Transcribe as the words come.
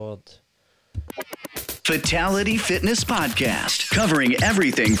Fatality Fitness Podcast, covering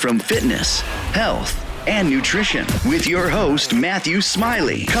everything from fitness, health, and nutrition, with your host Matthew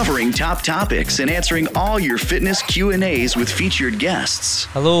Smiley, covering top topics and answering all your fitness Q&As with featured guests.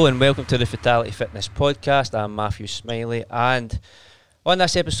 Hello and welcome to the Fatality Fitness Podcast. I'm Matthew Smiley, and on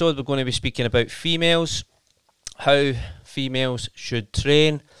this episode we're going to be speaking about females, how females should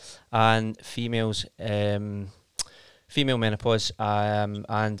train, and female menopause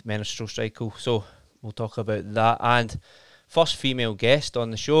and menstrual cycle. So we'll talk about that. And first female guest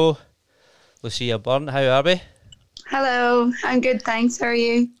on the show, Lucia Byrne. How are we? Hello, I'm good, thanks. How are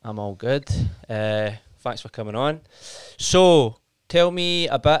you? I'm all good. Thanks for coming on. So tell me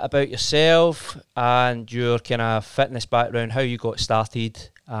a bit about yourself and your kind of fitness background, how you got started,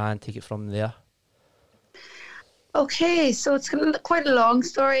 and take it from there. Okay, so it's quite a long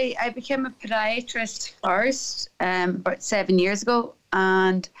story. I became a podiatrist first about 7 years ago,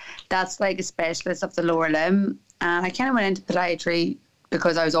 and that's like a specialist of the lower limb. And I kind of went into podiatry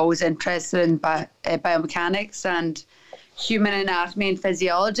because I was always interested in biomechanics and human anatomy and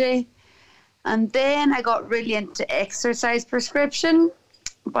physiology. And then I got really into exercise prescription,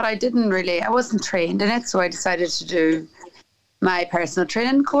 but I wasn't trained in it, so I decided to do my personal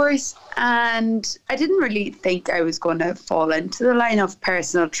training course, and I didn't really think I was going to fall into the line of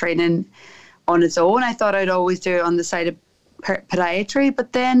personal training on its own. I thought I'd always do it on the side of podiatry,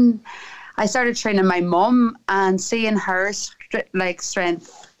 but then I started training my mum and seeing her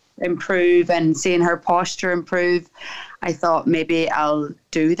strength improve and seeing her posture improve. I thought maybe I'll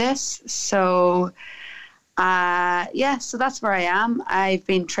do this. So so that's where I am. I've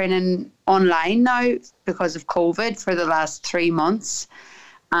been training online now because of COVID for the last 3 months,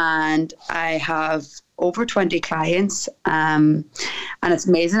 and I have over 20 clients, and it's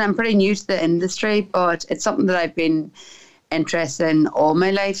amazing. I'm pretty new to the industry, but it's something that I've been interested in all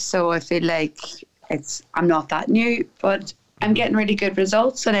my life, so I feel like I'm not that new, but I'm getting really good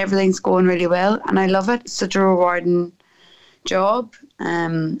results and everything's going really well, and I love it. It's such a rewarding job.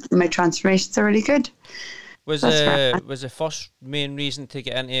 My transformations are really good. Was the first main reason to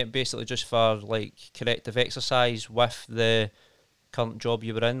get into it basically just for like corrective exercise with the current job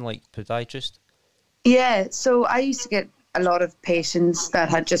you were in, like podiatrist? Yeah, so I used to get a lot of patients that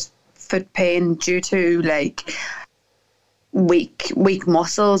had just foot pain due to like weak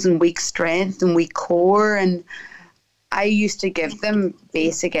muscles and weak strength and weak core, and I used to give them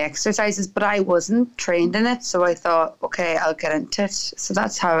basic exercises, but I wasn't trained in it, so I thought, okay, I'll get into it. So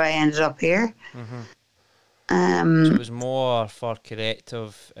that's how I ended up here. Mm-hmm. So it was more for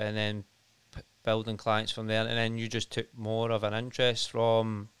corrective and then building clients from there, and then you just took more of an interest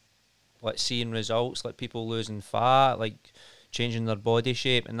from like seeing results, like people losing fat, like changing their body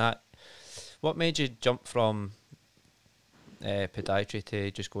shape and that. What made you jump from podiatry to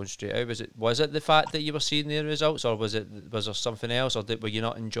just going straight out? Was it the fact that you were seeing the results, or was there something else, or were you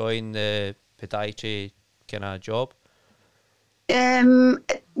not enjoying the podiatry kind of job?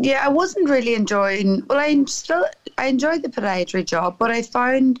 I wasn't really enjoying. Well, I enjoyed the podiatry job, but I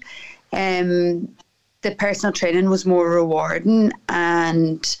found the personal training was more rewarding,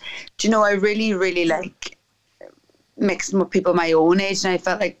 and I really, really like mixing with people my own age, and I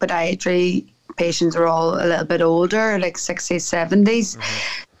felt like podiatry patients were all a little bit older, like 60s, 70s.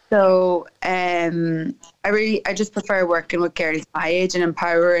 Mm-hmm. So I just prefer working with girls my age and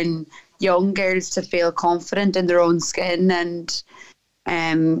empowering young girls to feel confident in their own skin, and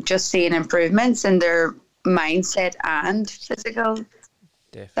just seeing improvements in their mindset and physical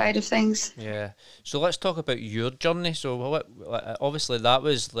side of things. Yeah. So let's talk about your journey. So obviously that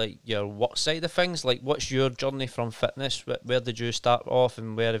was like your work side of things. Like, what's your journey from fitness? Where did you start off,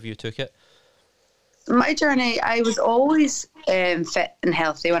 and where have you took it? My journey, I was always fit and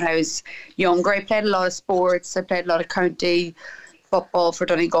healthy when I was younger. I played a lot of sports. I played a lot of county football for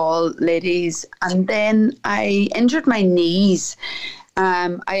Donegal ladies, and then I injured my knees.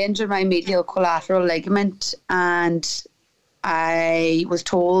 I injured my medial collateral ligament, and I was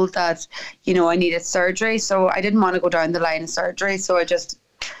told that I needed surgery, so I didn't want to go down the line of surgery, so I just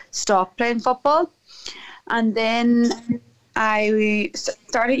stopped playing football. And then I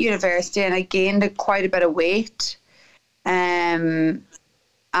started university, and I gained quite a bit of weight, and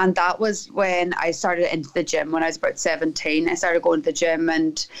that was when I started into the gym. When I was about 17, I started going to the gym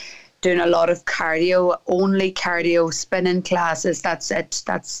and doing a lot of only cardio spinning classes. That's it.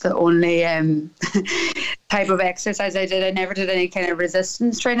 That's the only type of exercise I did. I never did any kind of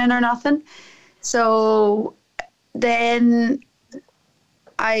resistance training or nothing. So then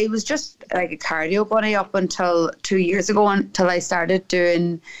I was just like a cardio bunny up until 2 years ago, until I started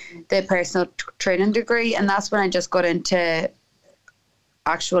doing the personal training degree. And that's when I just got into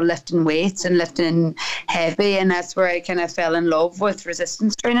actual lifting weights and lifting heavy, and that's where I kind of fell in love with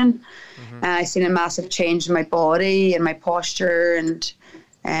resistance training. I seen a massive change in my body and my posture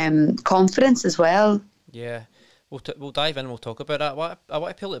and confidence as well. Yeah, we'll dive in and we'll talk about that. I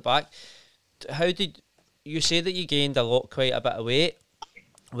want to pull it back. How did you say that you gained quite a bit of weight?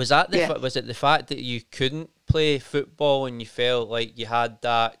 Was that was it the fact that you couldn't play football and you felt like you had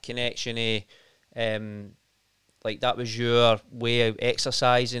that connection like that was your way of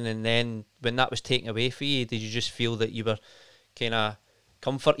exercising, and then when that was taken away from you, did you just feel that you were kind of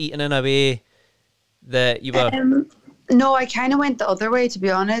comfort eating in a way that you were... No, I kind of went the other way, to be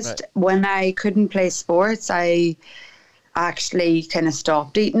honest. Right. When I couldn't play sports, I actually kind of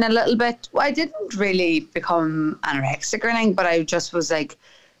stopped eating a little bit. Well, I didn't really become anorexic or anything, but I just was like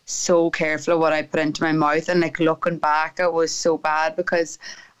so careful of what I put into my mouth, and like looking back, it was so bad because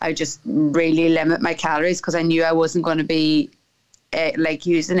I just really limit my calories because I knew I wasn't going to be like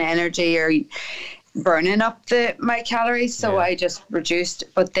using energy or burning up my calories, so I just reduced.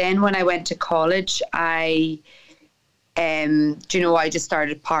 But then when I went to college, I just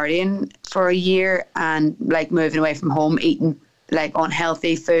started partying for a year and like moving away from home, eating like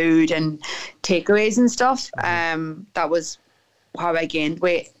unhealthy food and takeaways and stuff. That was how I gained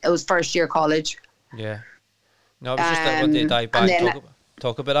weight. It was first year college. Yeah. No, I was just wanting to dive back and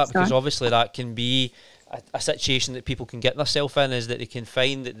talk about that, because obviously that can be a situation that people can get themselves in, is that they can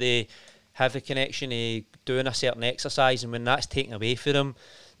find that they have a connection to doing a certain exercise, and when that's taken away from them,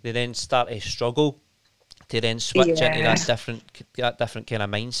 they then start to struggle to then switch into that different kind of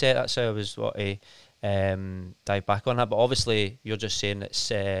mindset. That's how I was dive back on that. But obviously you're just saying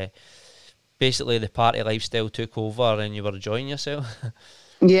it's basically the party lifestyle took over and you were enjoying yourself.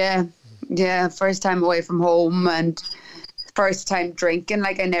 Yeah, first time away from home and first time drinking.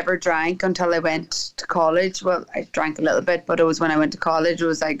 Like I never drank until I went to college. Well, I drank a little bit, but it was when I went to college. It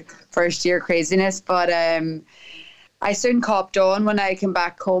was like first year craziness. But I soon copped on when I came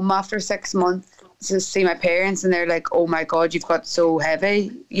back home after 6 months to see my parents, and they're like, "Oh my God, you've got so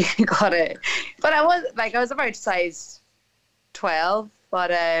heavy. You got it." But I was about size 12,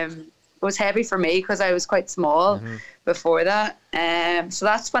 but it was heavy for me because I was quite small before that. So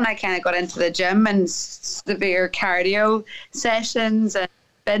that's when I kind of got into the gym and severe cardio sessions and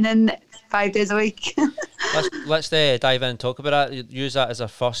been in 5 days a week. Let's dive in and talk about that. Use that as a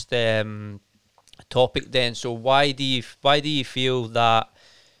first topic then. So why do you feel that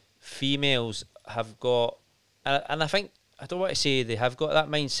females have got, and I think, I don't want to say they have got that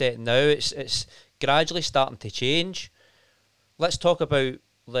mindset now, it's gradually starting to change. Let's talk about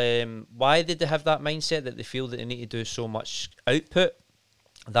why did they have that mindset that they feel that they need to do so much output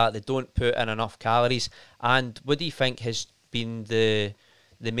that they don't put in enough calories, and what do you think has been the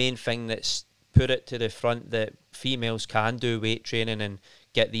main thing that's put it to the front that females can do weight training and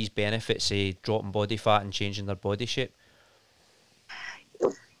get these benefits, say dropping body fat and changing their body shape?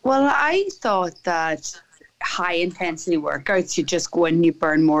 Well, I thought that high intensity workouts, you just go in, you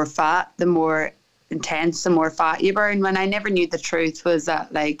burn more fat. The more intense, the more fat you burn. When I never knew the truth was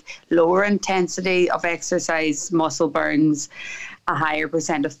that like lower intensity of exercise muscle burns a higher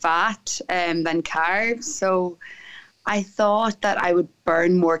percent of fat than carbs. So I thought that I would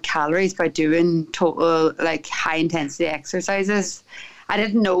burn more calories by doing total like high intensity exercises. I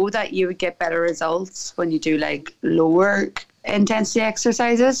didn't know that you would get better results when you do like lower intensity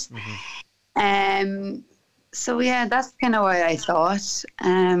exercises. So yeah, that's kind of what I thought.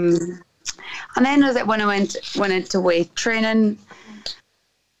 And then when I went into weight training,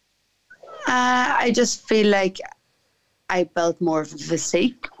 I just feel like I built more of a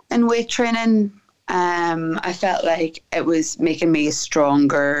physique in weight training. I felt like it was making me a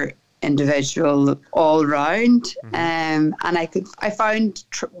stronger individual all round. And I found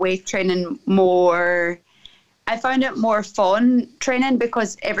weight training more. I found it more fun training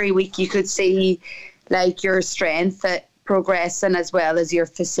because every week you could see like your strength progressing as well as your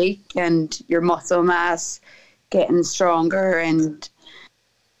physique and your muscle mass getting stronger. And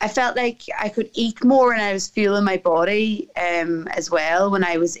I felt like I could eat more and I was feeling my body as well when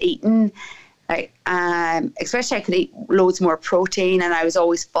I was eating. Like, especially I could eat loads more protein and I was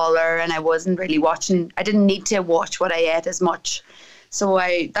always fuller and I wasn't really watching. I didn't need to watch what I ate as much. So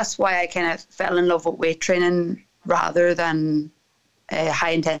that's why I kind of fell in love with weight training rather than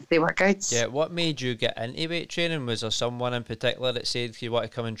high intensity workouts. Yeah, what made you get into weight training? Was there someone in particular that said you want to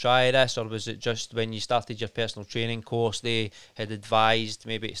come and try this, or was it just when you started your personal training course they had advised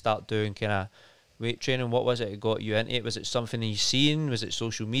maybe to start doing kind of weight training? What was it that got you into it? Was it something you seen? Was it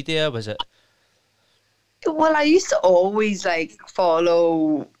social media? Was it? Well, I used to always like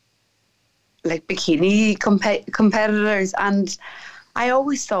follow like bikini competitors, and I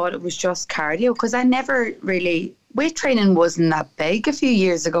always thought it was just cardio because I never really, weight training wasn't that big a few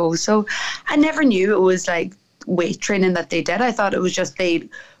years ago. So I never knew it was like weight training that they did. I thought it was just they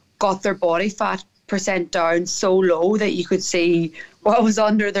got their body fat percent down so low that you could see what was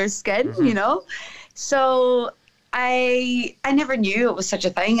under their skin, you know? So I never knew it was such a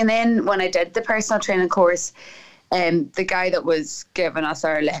thing. And then when I did the personal training course, the guy that was giving us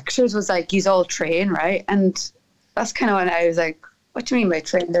our lectures was like, "He's all train, right?" And that's kind of when I was like, "What do you mean by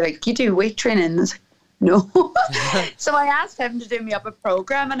train?" They're like, "You do weight training." And I was like, "No." So I asked him to do me up a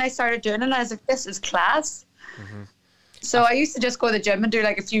program, and I started doing it. And I was like, "This is class." So I used to just go to the gym and do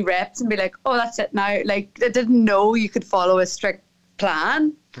like a few reps and be like, "Oh, that's it now." Like I didn't know you could follow a strict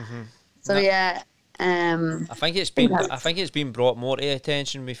plan. So yeah. I think it's been brought more to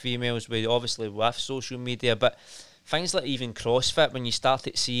attention with females, with obviously with social media, but things like even CrossFit, when you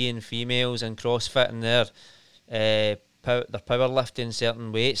started seeing females in CrossFit and their powerlifting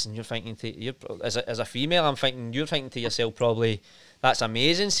certain weights, and you're thinking as a female, I'm thinking you're thinking to yourself probably, that's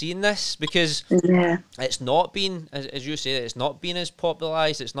amazing seeing this, because it's not been, as you say, it's not been as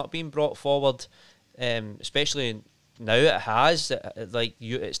popularised, it's not been brought forward, especially now it has.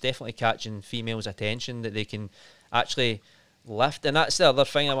 It's definitely catching females' attention that they can actually lift, and that's the other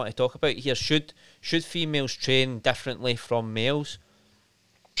thing I want to talk about here. Should females train differently from males?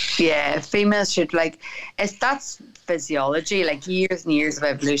 Yeah, females should, that's physiology, like years and years of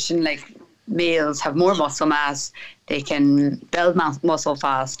evolution. Like males have more muscle mass, they can build muscle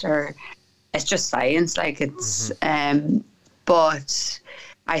faster. It's just science, like it's but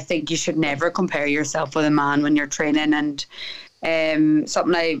I think you should never compare yourself with a man when you're training. And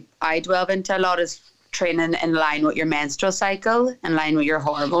something I delve into a lot is training in line with your menstrual cycle, in line with your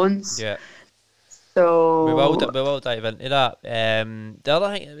hormones. Yeah. So we will dive into that. The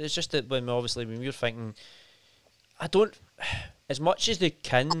other thing is just that when we're thinking, as much as they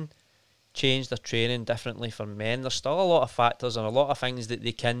can change their training differently for men, there's still a lot of factors and a lot of things that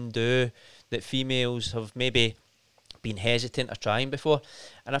they can do that females have maybe been hesitant of trying before.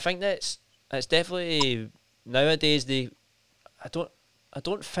 And I think it's definitely nowadays I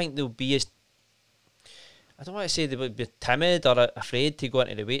don't think they'll be as, I don't want to say they would be timid or afraid to go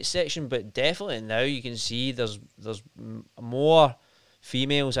into the weight section, but definitely now you can see there's more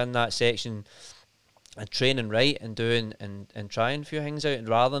females in that section and training right and doing and trying a few things out, and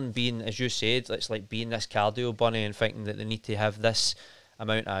rather than being, as you said, it's like being this cardio bunny and thinking that they need to have this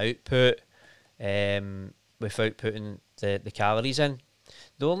amount of output without putting the calories in.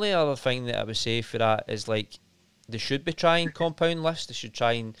 The only other thing that I would say for that is like they should be trying compound lifts. They should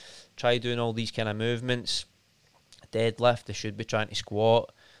try doing all these kind of movements. Deadlift, they should be trying to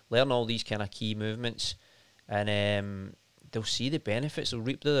squat, learn all these kind of key movements, and they'll see the benefits, they'll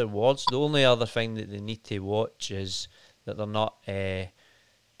reap the rewards. The only other thing that they need to watch is that they're not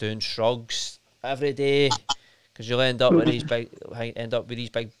doing shrugs every day, because you'll end up with these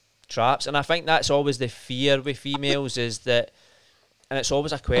big traps. And I think that's always the fear with females, is that, and it's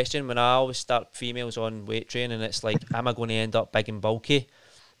always a question when I always start females on weight training, it's like, am I going to end up big and bulky?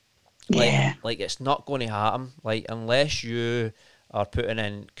 Like it's not going to happen. Like, unless you are putting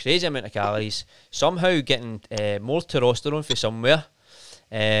in crazy amount of calories, somehow getting more testosterone from somewhere,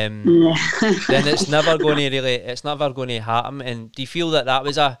 then it's never going to happen. And do you feel that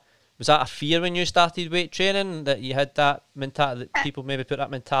was that a fear when you started weight training, that you had that mentality, that people maybe put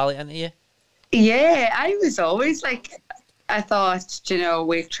that mentality into you? Yeah, I was always like, I thought,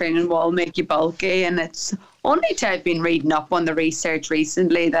 weight training will make you bulky, and it's only to have been reading up on the research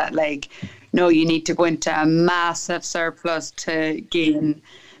recently that, like, no, you need to go into a massive surplus to gain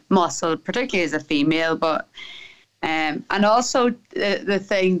muscle, particularly as a female. But and also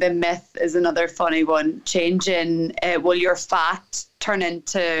the myth is another funny one. Changing, will your fat turn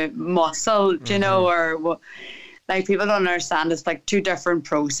into muscle? Do you know, or what? Like, people don't understand. It's like two different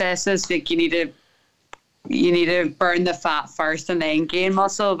processes. Like, you need to burn the fat first and then gain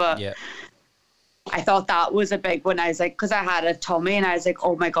muscle. But I thought that was a big one. I was like, because I had a tummy, and I was like,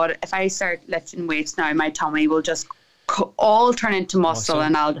 oh my God, if I start lifting weights now, my tummy will just all turn into muscle,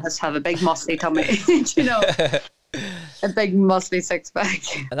 and I'll just have a big muscly tummy, a big muscly six pack.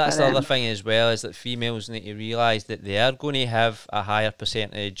 And that's the other thing as well, is that females need to realise that they are going to have a higher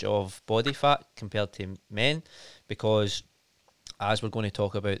percentage of body fat compared to men, because as we're going to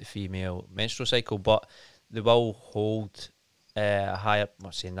talk about the female menstrual cycle, but they will hold a higher, I'm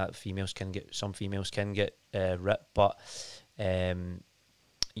not saying that some females can get ripped, but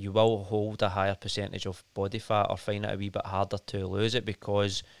you will hold a higher percentage of body fat or find it a wee bit harder to lose it,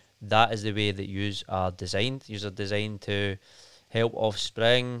 because that is the way that yous are designed. Yous are designed to help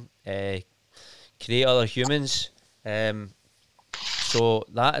offspring, create other humans. So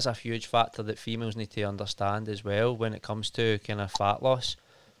that is a huge factor that females need to understand as well when it comes to kind of fat loss.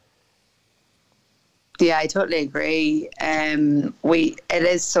 Yeah, I totally agree. It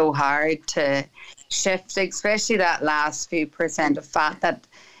is so hard to shift, especially that last few percent of fat that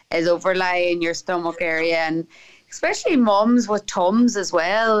is overlying your stomach area, and especially mums with tums as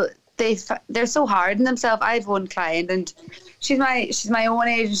well. They're so hard on themselves. I have one client, and she's my own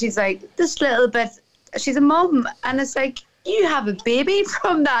age, and she's like, this little bit. She's a mum, and it's like, you have a baby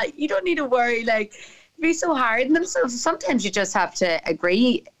from that. You don't need to worry. Like, be so hard on themselves. Sometimes you just have to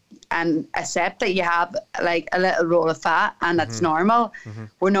agree and accept that you have like a little roll of fat, and that's normal.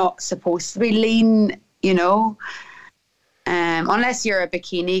 We're not supposed to be lean, unless you're a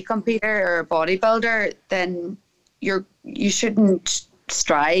bikini competitor or a bodybuilder, then you shouldn't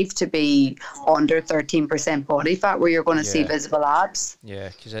strive to be under 13% body fat where you're going to see visible abs. Yeah,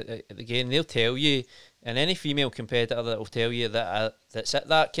 because again, they'll tell you, and any female competitor that will tell you that that's at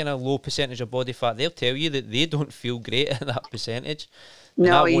that kind of low percentage of body fat, they'll tell you that they don't feel great at that percentage.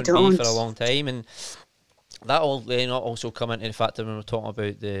 No, you don't. That won't be for a long time, and that will then also come into the fact that when we're talking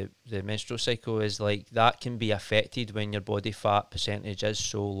about the menstrual cycle, is like that can be affected when your body fat percentage is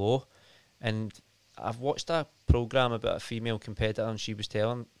so low. And I've watched a program about a female competitor, and she was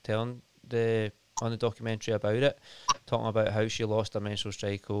telling on the documentary about it, talking about how she lost her menstrual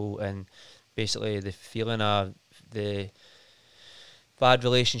cycle and basically the feeling of the bad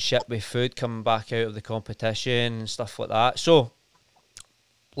relationship with food coming back out of the competition and stuff like that. So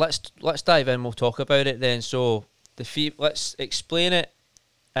let's dive in. We'll talk about it then. So let's explain it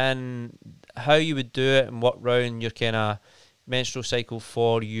and how you would do it and what round your kind of menstrual cycle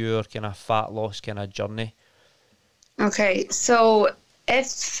for your kind of fat loss kind of journey. Okay, so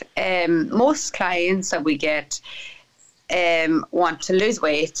if most clients that we get want to lose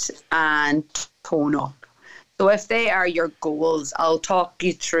weight and tone up, so if they are your goals, I'll talk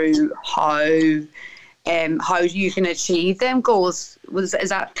you through how you can achieve them goals. Is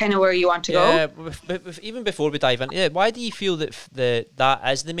that kind of where you want to go? Yeah, but even before we dive into it, why do you feel that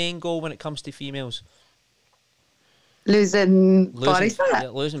that is the main goal when it comes to females? Losing body fat? Yeah,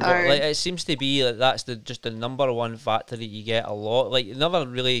 losing body. Like, it seems to be that that's just the number one factor that you get a lot. Like, you never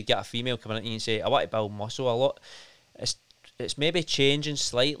really get a female coming at you and say, I want to build muscle a lot. It's maybe changing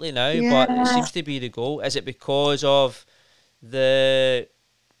slightly now, but it seems to be the goal. Is it because of the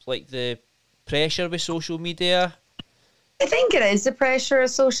pressure with social media? I think it is the pressure of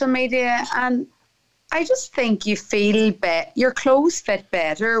social media, and I just think you feel your clothes fit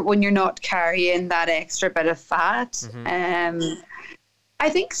better when you're not carrying that extra bit of fat. I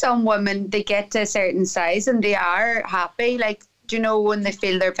think some women, they get to a certain size and they are happy, like, when they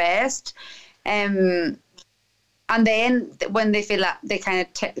feel their best. And then when they feel that, they kind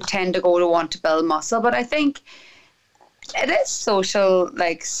of tend to go to want to build muscle. But I think it is social,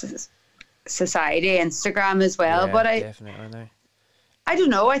 like, society, Instagram as well. Yeah, but definitely know. I don't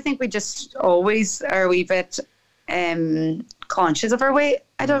know. I think we just always are a wee bit conscious of our weight.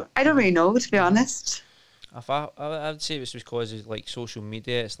 I don't really know, to be honest. I would say it's because of like social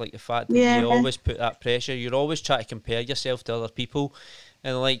media. It's like the fact that you always put that pressure. You're always trying to compare yourself to other people,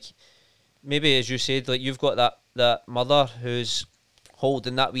 and like maybe as you said, like you've got that mother who's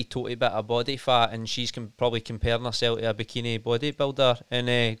holding that wee toty bit of body fat, and she's probably comparing herself to a bikini bodybuilder,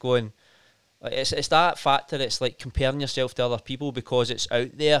 and going. It's that factor. It's like comparing yourself to other people because it's out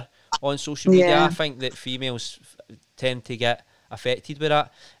there on social media. I think that females tend to get affected with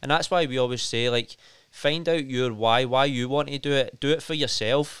that, and that's why we always say, like, find out your why you want to do it for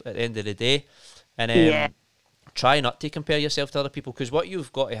yourself at the end of the day, and try not to compare yourself to other people, because what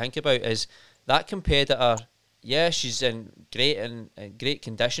you've got to think about is that competitor, she's in great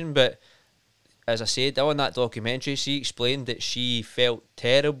condition, but as I said on that documentary, she explained that she felt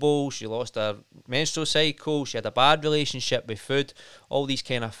terrible, she lost her menstrual cycle, she had a bad relationship with food, all these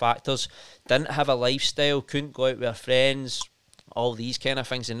kind of factors, didn't have a lifestyle, couldn't go out with her friends, all these kind of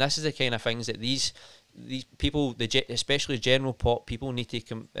things. And this is the kind of things that these people, especially general pop people, need to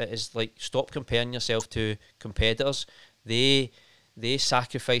stop comparing yourself to competitors. They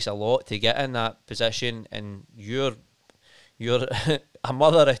sacrifice a lot to get in that position, and you're a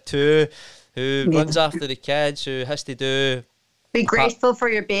mother of two who runs after the kids, who has to be grateful for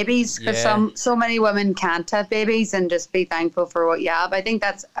your babies, because so many women can't have babies, and just be thankful for what you have. I think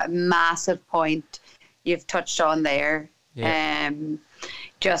that's a massive point you've touched on there.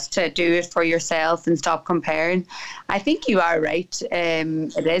 Just to do it for yourself and stop comparing. I think you are right.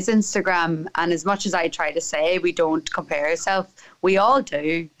 It is Instagram, and as much as I try to say we don't compare ourselves, we all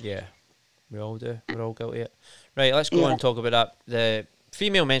do. Yeah, we all do. We're all guilty of it. Right, let's go on and talk about that. The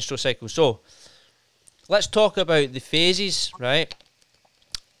female menstrual cycle. So let's talk about the phases, right?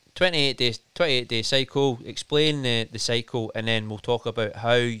 28-day cycle. Explain the cycle, and then we'll talk about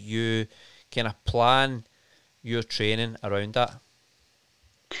how you kind of plan your training around that.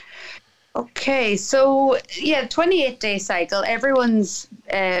 Okay, so 28-day cycle. Everyone's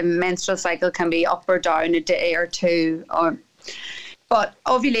menstrual cycle can be up or down a day or two, but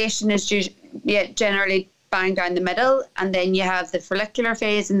ovulation is generally bang down the middle, and then you have the follicular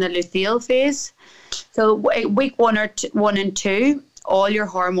phase and the luteal phase. So week 1 and 2, all your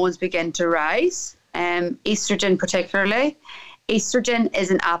hormones begin to rise. Estrogen particularly. Estrogen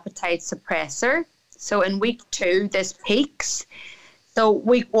is an appetite suppressor. So in week 2, this peaks. So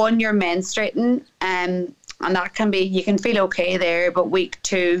week 1, you're menstruating, and that can be, you can feel okay there, but week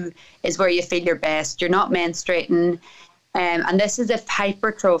 2 is where you feel your best. You're not menstruating, and this is if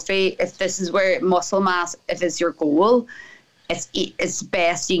hypertrophy, if this is where muscle mass, if it's your goal, it's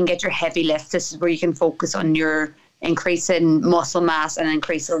best you can get your heavy lifts. This is where you can focus on your increasing muscle mass and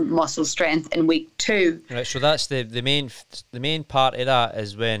increasing muscle strength in week 2. Right, so that's the main part of that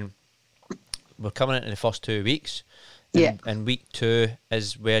is when we're coming into the first 2 weeks. And week 2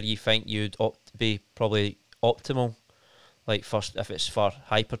 is where you think you'd be probably optimal, like first if it's for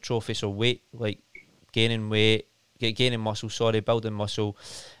hypertrophy, so weight, like gaining muscle, building muscle.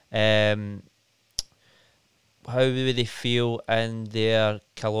 How would they feel in their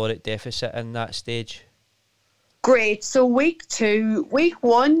caloric deficit in that stage? Great. So week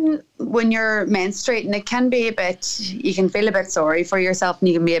 1, when you're menstruating, it can be you can feel a bit sorry for yourself, and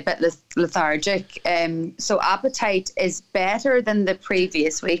you can be a bit lethargic. So appetite is better than the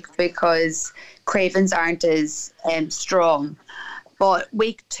previous week because cravings aren't as strong. But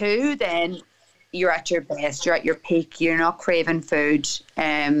week 2, then you're at your best. You're at your peak. You're not craving food.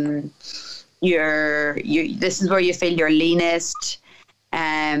 This is where you feel your leanest.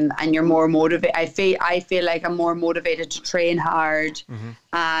 And you're more motivated. I feel like I'm more motivated to train hard,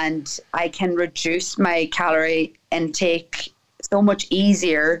 and I can reduce my calorie intake so much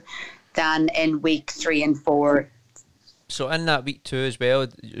easier than in week 3 and 4. So in that week 2 as well,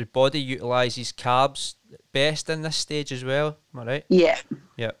 your body utilises carbs best in this stage as well. Am I right? Yeah.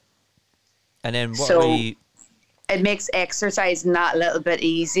 Yeah. And then it makes exercising that a little bit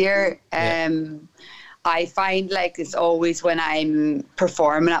easier. I find like it's always when I'm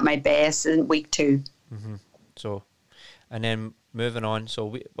performing at my best in week 2. Mm-hmm. So, and then moving on. So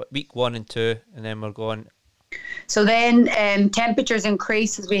week 1 and 2, and then we're going. So then temperatures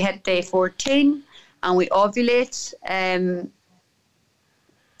increase as we hit day 14, and we ovulate.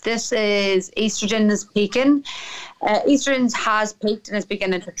 This is estrogen is peaking. Estrogen has peaked and is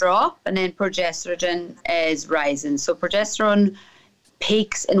beginning to drop, and then progesterone is rising. So progesterone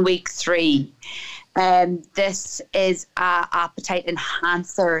peaks in week 3. This is a appetite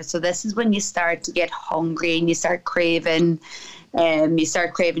enhancer. So this is when you start to get hungry and you start craving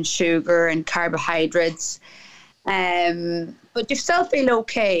sugar and carbohydrates. But you still feel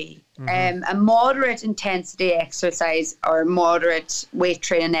okay. A moderate intensity exercise or moderate weight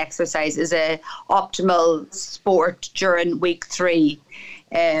training exercise is a optimal sport during week 3.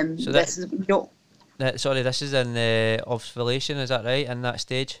 So this is in the ovulation, is that right? In that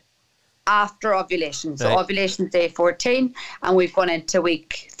stage? After ovulation. So ovulation is day 14, and we've gone into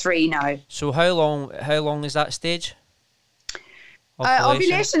week 3 now. So how long is that stage?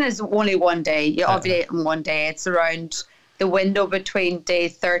 Ovulation is only 1 day. You ovulate in 1 day. It's around the window between day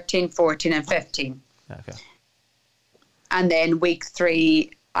 13, 14 and 15. Okay. And then week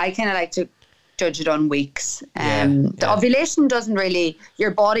 3, I kind of like to judge it on weeks. The ovulation doesn't really,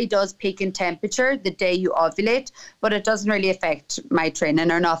 your body does peak in temperature the day you ovulate, but it doesn't really affect my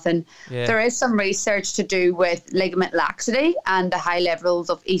training or nothing. Yeah. There is some research to do with ligament laxity and the high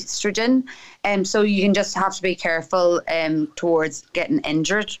levels of estrogen, so you can just have to be careful towards getting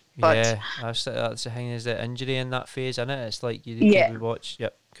injured. But yeah, that's the thing, is the injury in that phase, isn't it? It's like you watch.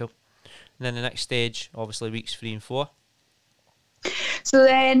 Yep, cool. And then the next stage, obviously weeks 3 and 4. So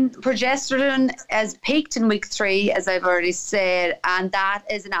then progesterone has peaked in week 3, as I've already said, and that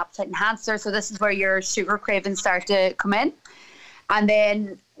is an appetite enhancer. So this is where your sugar cravings start to come in. And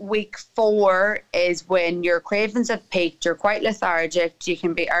then week 4 is when your cravings have peaked, you're quite lethargic, you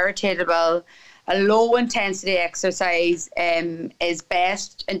can be irritable. A low intensity exercise is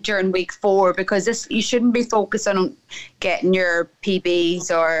best during week 4, because you shouldn't be focusing on getting your PBs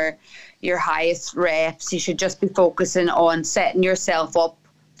or your highest reps. You should just be focusing on setting yourself up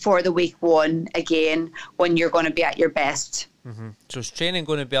for the week 1 again when you're going to be at your best. Mm-hmm. So is training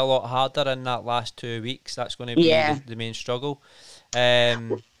going to be a lot harder in that last 2 weeks? That's going to be the main struggle.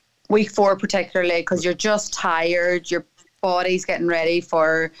 Week 4 particularly, because you're just tired, your body's getting ready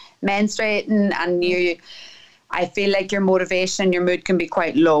for menstruating, and I feel like your motivation, your mood can be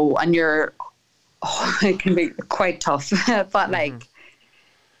quite low, and it can be quite tough. But like,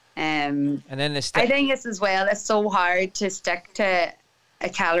 and then I think it's as well, it's so hard to stick to a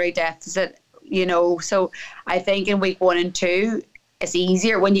calorie deficit, you know. So I think in week 1 and 2, it's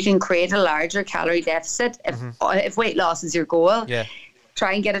easier when you can create a larger calorie deficit. If weight loss is your goal,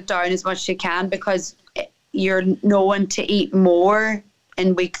 try and get it down as much as you can, because you're knowing to eat more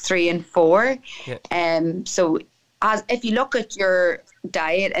in week 3 and 4. So if you look at your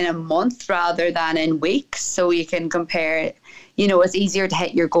diet in a month rather than in weeks, so you can compare it, you know, it's easier to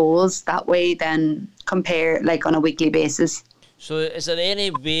hit your goals that way than compare like on a weekly basis. So is there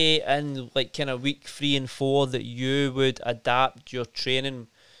any way in like kind of week 3 and 4 that you would adapt your training,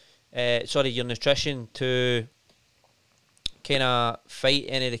 your nutrition to kind of fight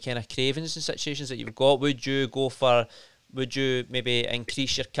any of the kind of cravings and situations that you've got? Would you maybe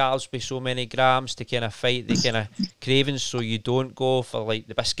increase your carbs by so many grams to kind of fight the kind of cravings, so you don't go for like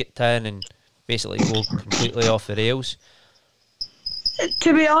the biscuit tin and basically go completely off the rails?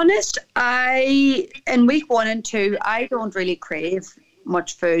 To be honest, in week 1 and 2, I don't really crave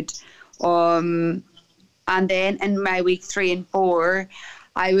much food. And then in my week 3 and 4,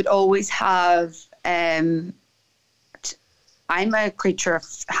 I would always have, I'm a creature of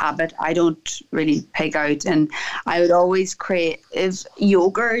habit. I don't really pig out, and I would always crave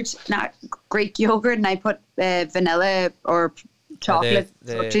yogurt, not Greek yogurt, and I put vanilla or chocolate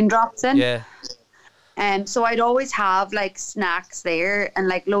protein drops in. Yeah. So I'd always have like snacks there, and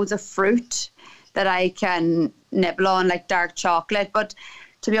like loads of fruit that I can nibble on, like dark chocolate. But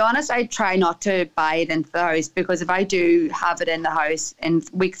to be honest, I try not to buy it into the house, because if I do have it in the house in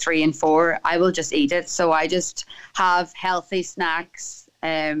week 3 and 4, I will just eat it. So I just have healthy snacks.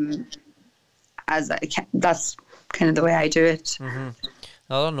 That's kind of the way I do it. The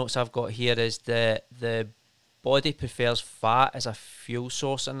other notes I've got here is the body prefers fat as a fuel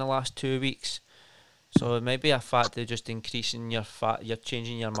source in the last 2 weeks. So it might be a factor just increasing your fat. You're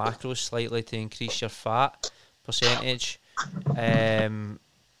changing your macros slightly to increase your fat percentage. And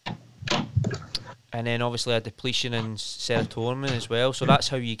then obviously a depletion in serotonin as well. So that's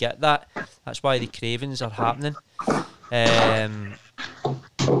how you get that. That's why the cravings are happening. So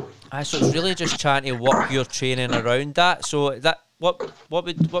it's really just trying to work your training around that. So that what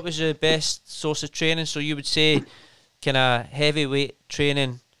was the best source of training? So you would say kind of heavyweight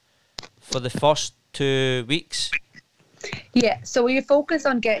training for the first 2 weeks? Yeah, so you focus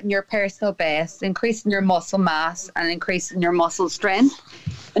on getting your personal best, increasing your muscle mass and increasing your muscle strength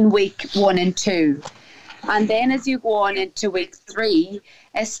in week 1 and 2. And then as you go on into week 3,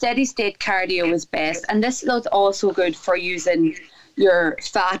 a steady state cardio is best. And this is also good for using your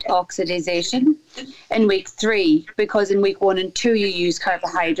fat oxidation in week 3, because in week 1 and 2 you use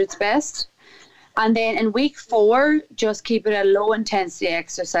carbohydrates best. And then in week 4, just keep it a low intensity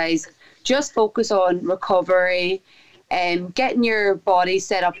exercise. Just focus on recovery and getting your body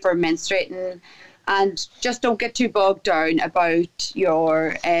set up for menstruating, and just don't get too bogged down about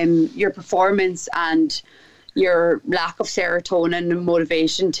your performance and your lack of serotonin and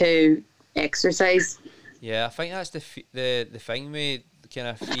motivation to exercise. Yeah, I think that's the thing with kind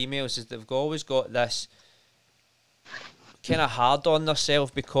of females, is they've always got this kind of hard on themselves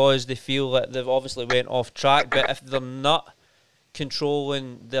because they feel that they've obviously went off track, but if they're not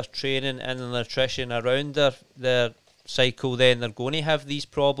controlling their training and the nutrition around their cycle, then they're going to have these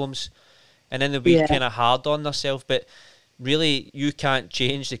problems, and then they'll be kind of hard on themselves. But really, you can't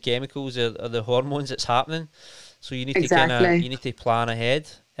change the chemicals or the hormones that's happening, so you need to plan ahead.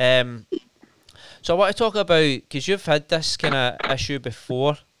 So I want to talk about, because you've had this kind of issue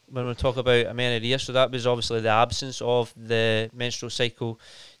before when we talk about amenorrhea, so that was obviously the absence of the menstrual cycle.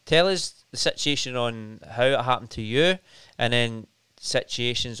 Tell us the situation on how it happened to you, and then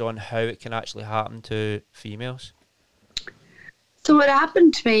situations on how it can actually happen to females. So it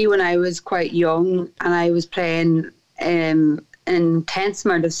happened to me when I was quite young, and I was playing an intense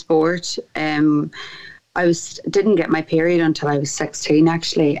amount of sport. Didn't get my period until I was 16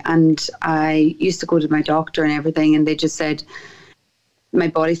 actually, and I used to go to my doctor and everything, and they just said my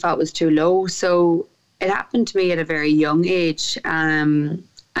body fat was too low. So it happened to me at a very young age, and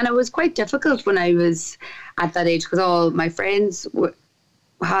it was quite difficult when I was at that age, because all my friends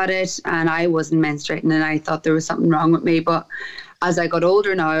had it and I wasn't menstruating, and I thought there was something wrong with me. But as I got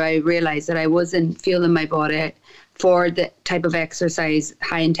older now, I realised that I wasn't feeling my body for the type of exercise,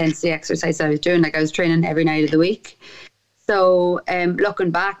 high intensity exercise I was doing. Like I was training every night of the week. So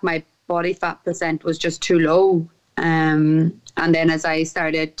looking back, my body fat percent was just too low. And then as I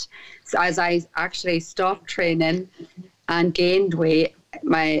actually stopped training and gained weight,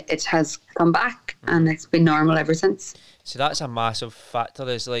 it has come back and it's been normal ever since. So that's a massive factor.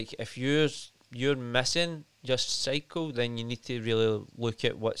 Is like if you're missing your cycle, then you need to really look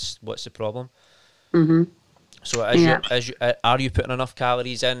at what's the problem. Mm-hmm. So are you putting enough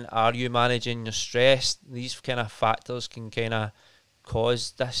calories in? Are you managing your stress? These kind of factors can kind of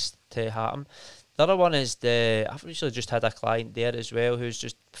cause this to happen. The other one is I've recently just had a client there as well who's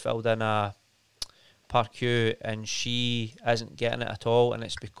just filled in a PARQ and she isn't getting it at all, and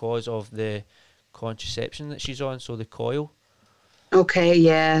it's because of the contraception that she's on, so the coil. Okay,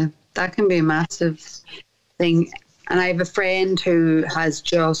 yeah, that can be a massive thing. And I have a friend who has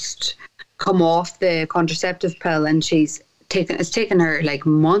just come off the contraceptive pill, and it's taken her like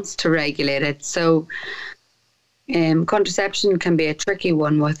months to regulate it. So contraception can be a tricky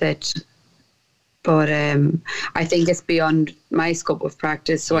one with it. But I think it's beyond my scope of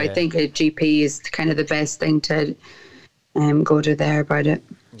practice. So I think a GP is kind of the best thing to go to there about it.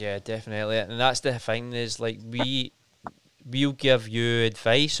 Yeah, definitely. And that's the thing is, like, we'll give you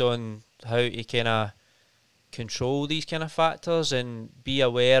advice on how to kind of control these kind of factors and be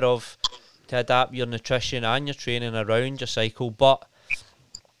aware of to adapt your nutrition and your training around your cycle. But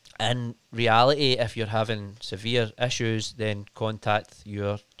in reality, if you're having severe issues, then contact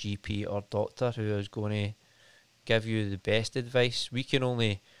your GP or doctor who is going to give you the best advice. We can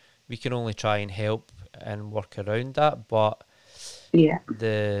only try and help and work around that, but yeah,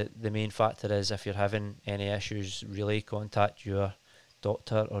 the main factor is if you're having any issues, really contact your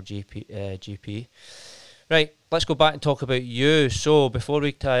doctor or GP. Right, let's go back and talk about you. So before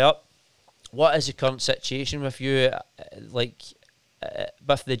we tie up, what is the current situation with you,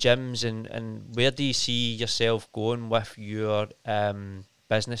 with the gyms, and where do you see yourself going with your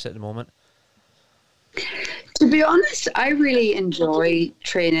business at the moment? To be honest, I really enjoy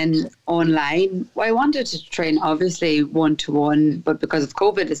training online. Well, I wanted to train obviously one-to-one, but because of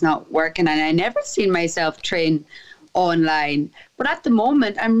COVID it's not working, and I never seen myself train online. But at the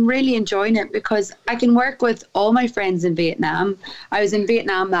moment I'm really enjoying it because I can work with all my friends in Vietnam. I was in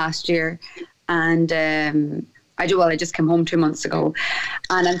Vietnam last year, and I just came home 2 months ago,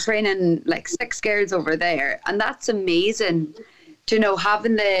 and I'm training like 6 girls over there, and that's amazing to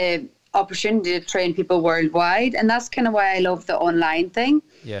having the opportunity to train people worldwide. And that's kind of why I love the online thing.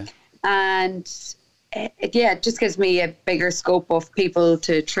 Yeah. And it just gives me a bigger scope of people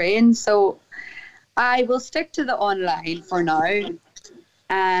to train. So I will stick to the online for now. You've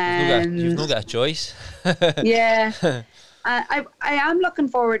not got a choice. Yeah. I am looking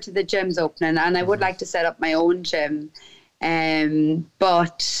forward to the gyms opening, and I would like to set up my own gym.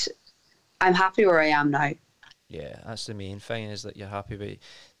 But I'm happy where I am now. Yeah, that's the main thing, is that you're happy with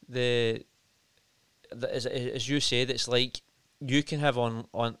as you said, it's like you can have on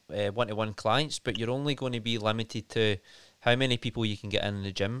one-to-one clients, but you're only going to be limited to how many people you can get in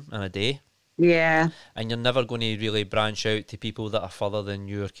the gym in a day. Yeah. And you're never going to really branch out to people that are further than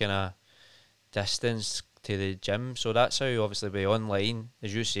your kind of distance to the gym. So that's how, obviously, by online,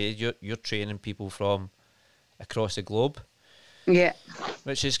 as you said, you're training people from across the globe. Yeah.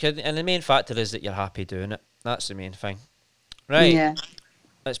 Which is good. And the main factor is that you're happy doing it. That's the main thing. Right. Yeah.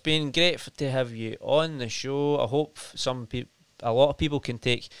 It's been great to have you on the show. I hope a lot of people can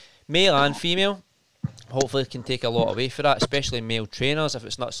take, male and female, hopefully can take a lot away for that, especially male trainers. If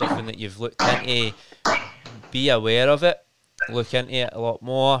it's not something that you've looked into, be aware of it. Look into it a lot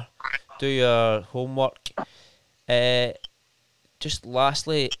more. Do your homework. Just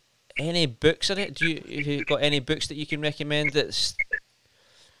lastly, any books in it? Have you got any books that you can recommend?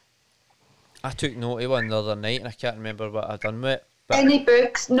 I took note of one the other night and I can't remember what I've done with it. Any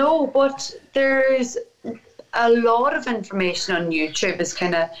books? No, but there's a lot of information on YouTube. Is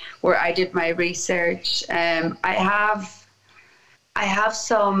kind of where I did my research. I have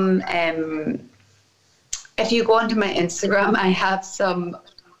some. If you go onto my Instagram, I have some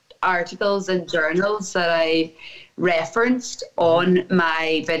articles and journals that I referenced on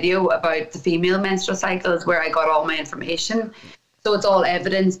my video about the female menstrual cycles, where I got all my information. So it's all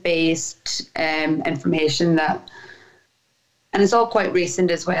evidence-based information and it's all quite recent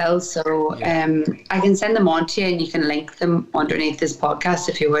as well. So I can send them on to you, and you can link them underneath this podcast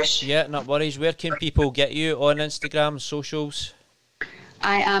if you wish. Yeah, not worries. Where can people get you on Instagram, socials?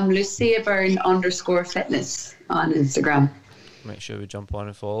 I am Lucia Byrne _fitness on Instagram. Make sure we jump on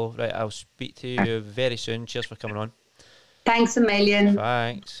and follow. Right, I'll speak to you very soon. Cheers for coming on. Thanks a million.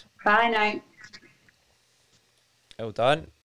 Thanks. Bye now. Well done.